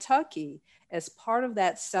in Kentucky, as part of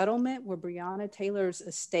that settlement where Breonna Taylor's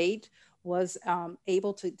estate was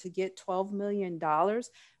able to get $12 million,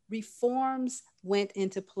 reforms went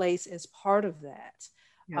into place as part of that.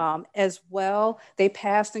 As well, they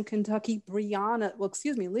passed in Kentucky at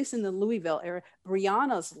least in the Louisville area,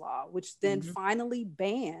 Breonna's Law, which then finally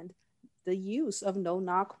banned the use of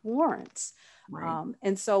no-knock warrants. Right.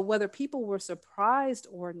 And so whether people were surprised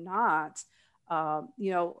or not,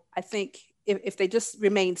 I think if they just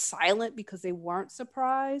remained silent because they weren't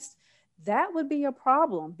surprised, that would be a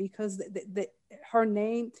problem, because her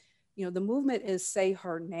name, the movement is Say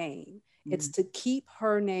Her Name. It's to keep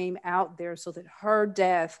her name out there so that her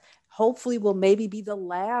death hopefully will maybe be the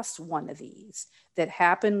last one of these that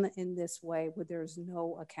happen in this way where there's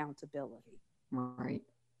no accountability. Right.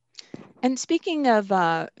 And speaking of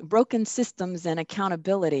broken systems and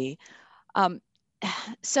accountability,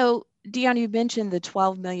 so Dione, you mentioned the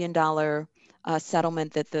 $12 million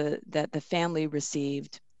settlement that the family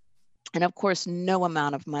received. And of course, no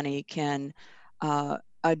amount of money can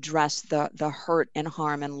address the hurt and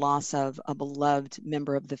harm and loss of a beloved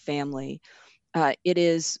member of the family. It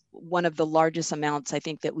is one of the largest amounts, I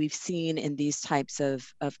think, that we've seen in these types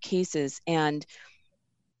of cases. And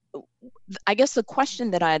I guess the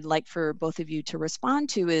question that I'd like for both of you to respond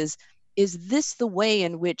to is this the way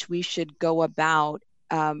in which we should go about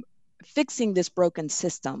fixing this broken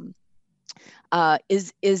system?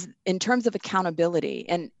 Is in terms of accountability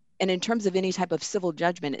and in terms of any type of civil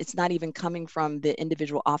judgment, it's not even coming from the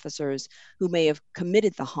individual officers who may have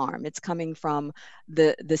committed the harm. It's coming from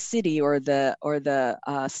the city or the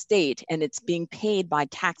state, and it's being paid by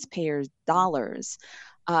taxpayers' dollars.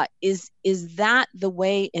 Is that the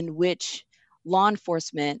way in which law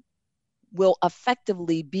enforcement will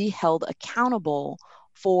effectively be held accountable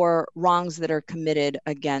for wrongs that are committed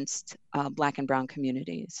against Black and Brown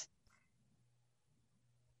communities?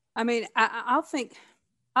 I mean, I'll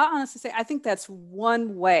honestly say, I think that's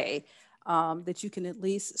one way that you can at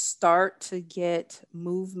least start to get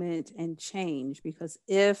movement and change, because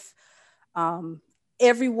if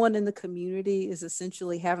everyone in the community is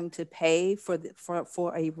essentially having to pay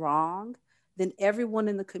for a wrong, then everyone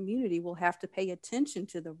in the community will have to pay attention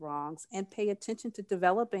to the wrongs and pay attention to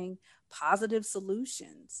developing positive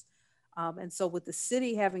solutions. And so with the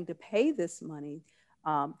city having to pay this money,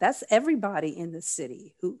 that's everybody in the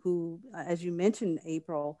city who, as you mentioned,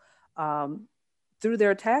 April, through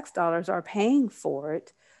their tax dollars are paying for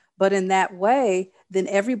it. But in that way, then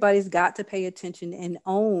everybody's got to pay attention and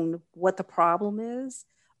own what the problem is,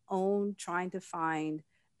 own trying to find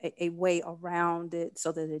a way around it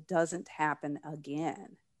so that it doesn't happen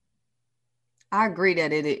again. I agree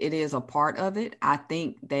that it is a part of it. I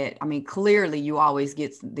think that, clearly you always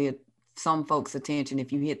get some folks' attention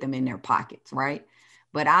if you hit them in their pockets, right?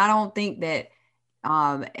 But I don't think that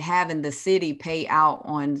having the city pay out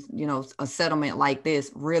on, a settlement like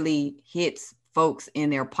this really hits folks in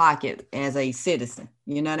their pocket as a citizen.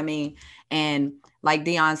 You know what I mean? And like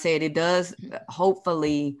Dione said, it does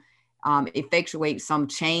hopefully effectuate some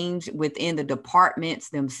change within the departments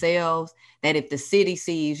themselves, that if the city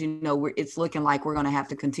sees, it's looking like we're going to have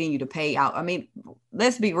to continue to pay out.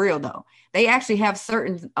 Let's be real though. They actually have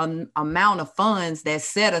certain amount of funds that's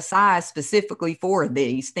set aside specifically for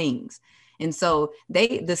these things. And so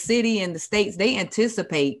the city and the states, they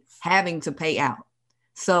anticipate having to pay out.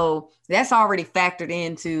 So that's already factored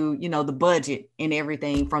into, the budget and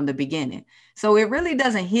everything from the beginning. So it really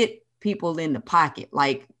doesn't hit people in the pocket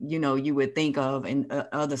like, you would think of in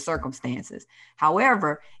other circumstances.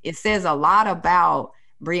 However, it says a lot about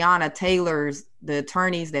Breonna Taylor's, the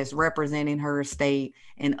attorneys that's representing her estate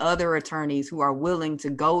and other attorneys who are willing to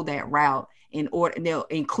go that route in order,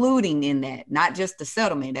 including in that, not just the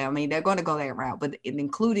settlement. They're going to go that route, but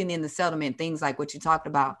including in the settlement, things like what you talked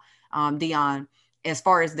about, Dione, as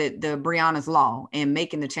far as the Breonna's Law and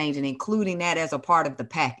making the change and including that as a part of the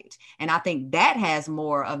package. And I think that has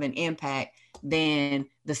more of an impact than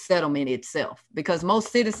the settlement itself, because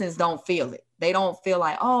most citizens don't feel it. They don't feel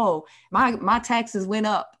like, oh, my taxes went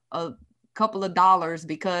up a couple of dollars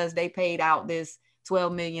because they paid out this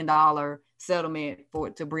 $12 million settlement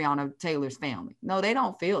to Breonna Taylor's family. No, they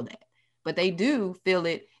don't feel that, but they do feel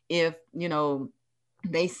it if,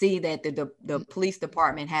 they see that the police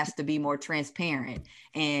department has to be more transparent,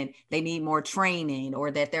 and they need more training,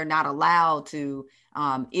 or that they're not allowed to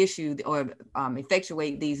issue or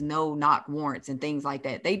effectuate these no knock warrants and things like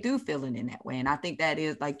that. They do feel it in that way. And I think that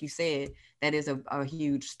is, like you said, that is a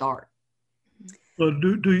huge start. So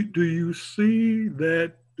do you see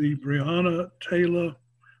that the Breonna Taylor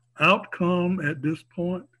outcome at this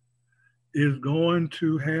point is going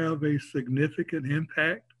to have a significant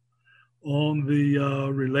impact on the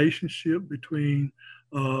relationship between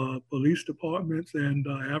police departments and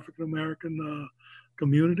African American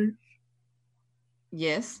communities?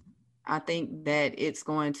 Yes, I think that it's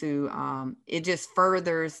going to, it just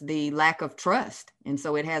furthers the lack of trust. And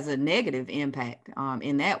so it has a negative impact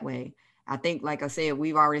in that way. I think, like I said,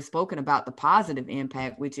 we've already spoken about the positive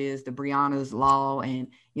impact, which is the Breonna's law and,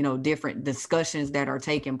 different discussions that are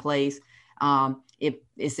taking place. It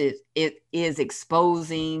is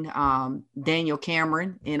exposing Daniel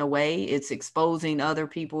Cameron in a way. It's exposing other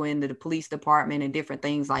people in the police department and different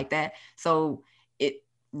things like that. So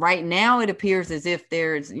right now it appears as if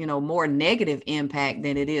there's, more negative impact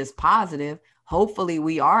than it is positive. Hopefully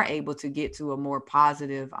we are able to get to a more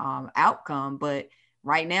positive outcome, but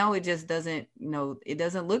right now it just doesn't, it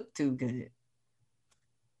doesn't look too good.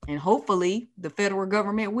 And hopefully the federal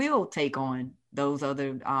government will take on those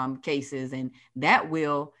other cases, and that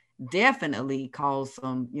will definitely cause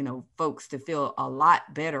some, folks to feel a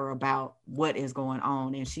lot better about what is going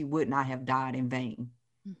on, and she would not have died in vain.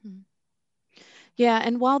 Mm-hmm. Yeah,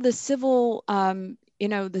 and while the civil,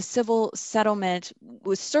 the civil settlement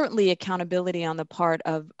was certainly accountability on the part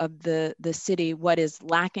of the city, what is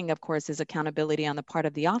lacking, of course, is accountability on the part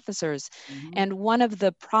of the officers. Mm-hmm. And one of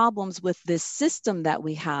the problems with this system that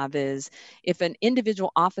we have is if an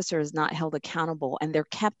individual officer is not held accountable and they're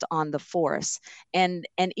kept on the force, and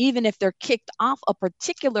even if they're kicked off a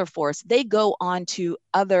particular force, they go on to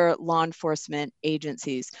other law enforcement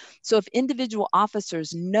agencies. So if individual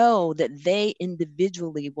officers know that they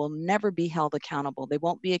individually will never be held accountable, they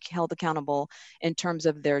won't be held accountable in terms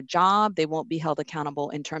of their job, they won't be held accountable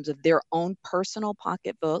in terms of their own personal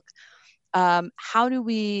pocketbook. How do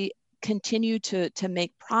we continue to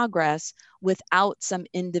make progress without some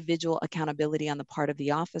individual accountability on the part of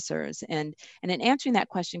the officers? And in answering that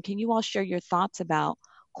question, can you all share your thoughts about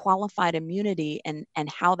qualified immunity and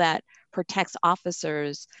how that protects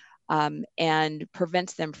officers and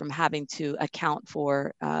prevents them from having to account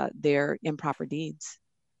for their improper deeds?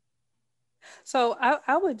 So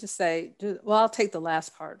I would just say, well, I'll take the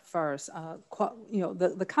last part first.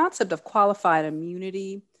 The concept of qualified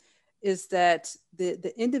immunity is that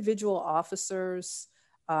the individual officers,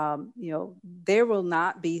 they will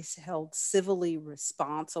not be held civilly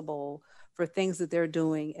responsible for things that they're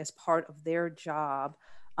doing as part of their job,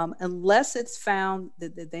 unless it's found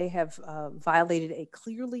that they have violated a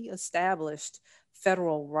clearly established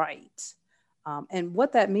federal right. And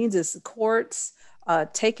what that means is the courts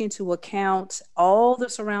take into account all the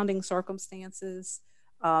surrounding circumstances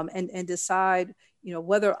and decide,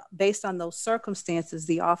 whether based on those circumstances,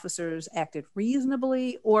 the officers acted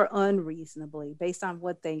reasonably or unreasonably based on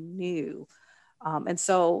what they knew. And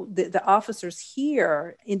so the officers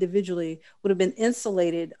here individually would have been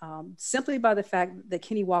insulated simply by the fact that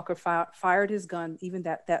Kenny Walker fired his gun even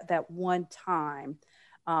that one time,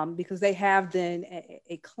 because they have then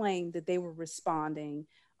a claim that they were responding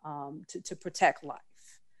to protect life.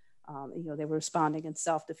 They were responding in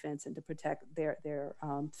self-defense and to protect their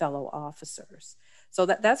fellow officers. So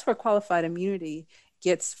that's where qualified immunity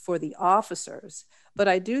gets for the officers. But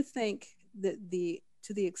I do think that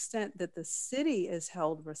to the extent that the city is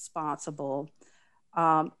held responsible,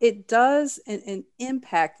 it does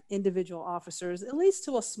impact individual officers, at least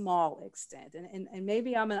to a small extent. And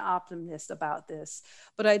maybe I'm an optimist about this,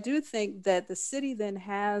 but I do think that the city then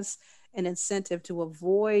has an incentive to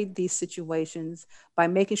avoid these situations by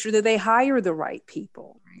making sure that they hire the right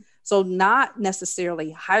people. Right. So not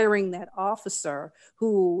necessarily hiring that officer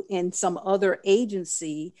who in some other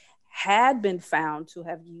agency had been found to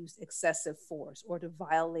have used excessive force or to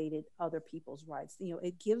violated other people's rights.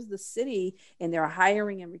 It gives the city in their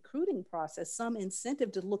hiring and recruiting process some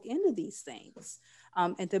incentive to look into these things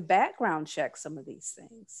and to background check some of these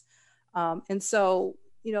things. And so,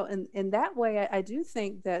 in that way, I do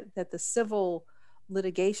think that the civil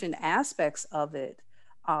litigation aspects of it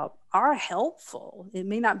are helpful. It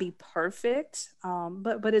may not be perfect,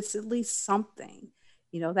 but it's at least something.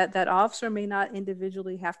 That officer may not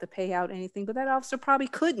individually have to pay out anything, but that officer probably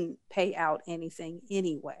couldn't pay out anything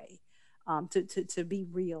anyway, to be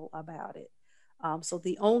real about it. So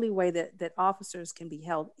the only way that officers can be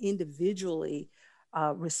held individually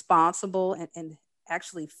responsible and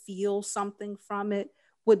actually feel something from it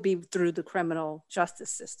would be through the criminal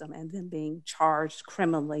justice system, and then being charged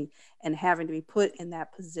criminally and having to be put in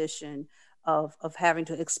that position of having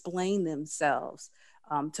to explain themselves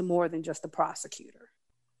to more than just the prosecutor.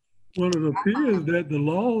 Well, it appears that the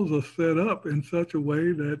laws are set up in such a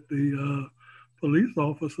way that the police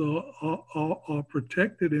officer are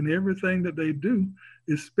protected in everything that they do,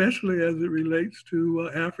 especially as it relates to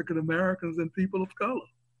African Americans and people of color.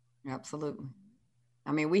 Absolutely.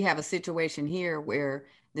 I mean, we have a situation here where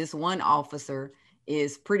this one officer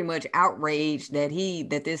is pretty much outraged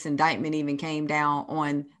that this indictment even came down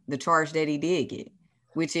on the charge that he did get,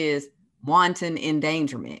 which is wanton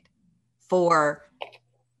endangerment for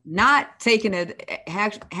not taking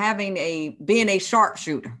being a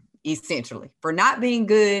sharpshooter, essentially, for not being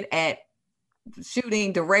good at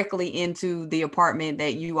shooting directly into the apartment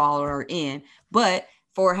that you all are in, but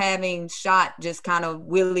for having shot just kind of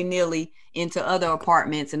willy-nilly into other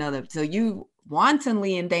apartments and other. So you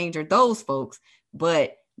wantonly endangered those folks,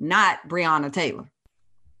 but not Breonna Taylor.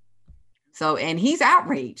 So, and he's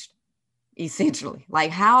outraged, essentially.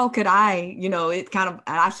 Like, how could it kind of,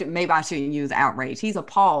 maybe I shouldn't use outrage. He's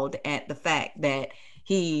appalled at the fact that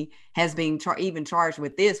he has been even charged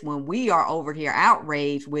with this, when we are over here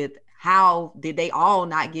outraged with how did they all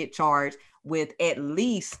not get charged with at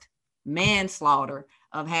least manslaughter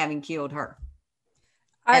of having killed her.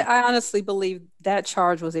 I honestly believe that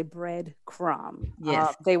charge was a breadcrumb.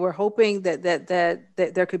 Yes. They were hoping that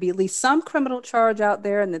there could be at least some criminal charge out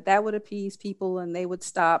there, and that would appease people and they would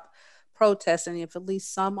stop protesting if at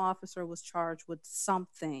least some officer was charged with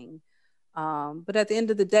something. But at the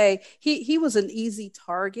end of the day, he was an easy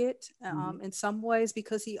target in some ways,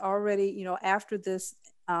 because he already, after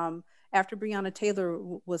Breonna Taylor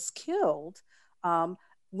was killed,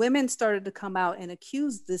 women started to come out and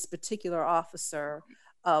accuse this particular officer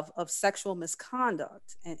of sexual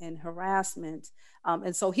misconduct and harassment.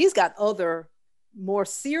 And so he's got other more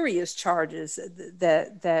serious charges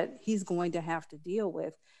that he's going to have to deal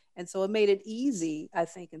with. And so it made it easy, I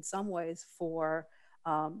think, in some ways for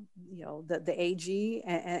the AG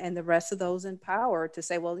and the rest of those in power to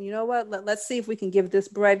say, well, you know what, let's see if we can give this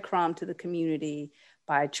breadcrumb to the community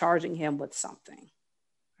by charging him with something.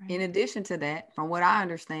 In addition to that, from what I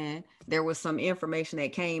understand, there was some information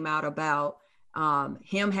that came out about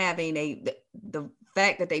him having the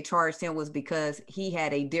fact that they charged him was because he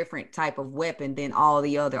had a different type of weapon than all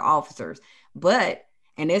the other officers. But,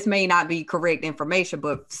 and this may not be correct information,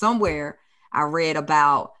 but somewhere I read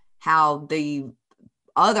about how the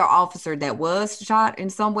other officer that was shot in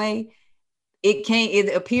some way,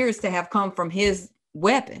 it appears to have come from his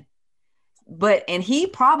weapon. And he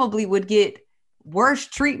probably would get worse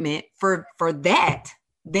treatment for that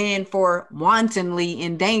than for wantonly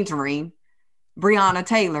endangering Breonna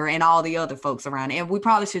Taylor and all the other folks around. And we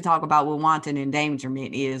probably should talk about what wanton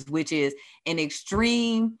endangerment is, which is an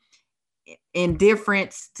extreme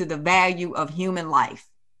indifference to the value of human life.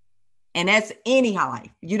 And that's any life.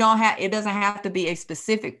 It doesn't have to be a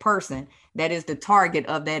specific person that is the target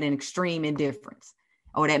of that extreme indifference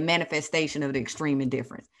or that manifestation of the extreme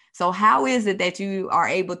indifference. So how is it that you are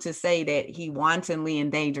able to say that he wantonly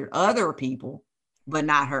endangered other people, but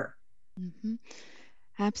not her? Mm-hmm.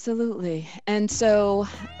 Absolutely. And so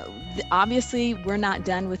obviously we're not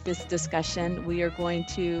done with this discussion. We are going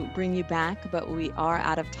to bring you back, but we are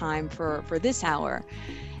out of time for this hour.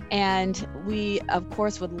 And we, of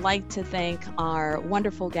course, would like to thank our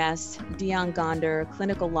wonderful guest, Dione Gonder,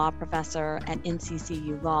 clinical law professor at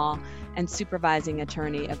NCCU Law and supervising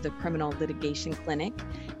attorney of the Criminal Litigation Clinic,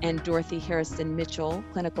 and Dorothy Harrison Mitchell,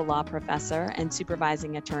 clinical law professor and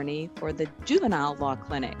supervising attorney for the Juvenile Law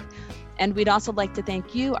Clinic. And we'd also like to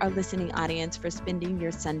thank you, our listening audience, for spending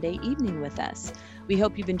your Sunday evening with us. We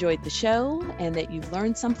hope you've enjoyed the show and that you've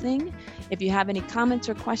learned something. If you have any comments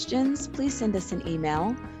or questions, please send us an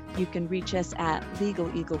email. You can reach us at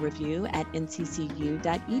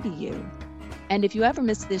legaleaglereview@nccu.edu. And if you ever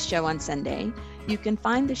miss this show on Sunday, you can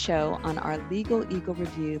find the show on our Legal Eagle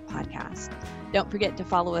Review podcast. Don't forget to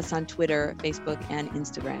follow us on Twitter, Facebook, and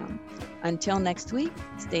Instagram. Until next week,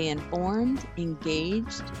 stay informed,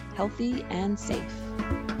 engaged, healthy, and safe.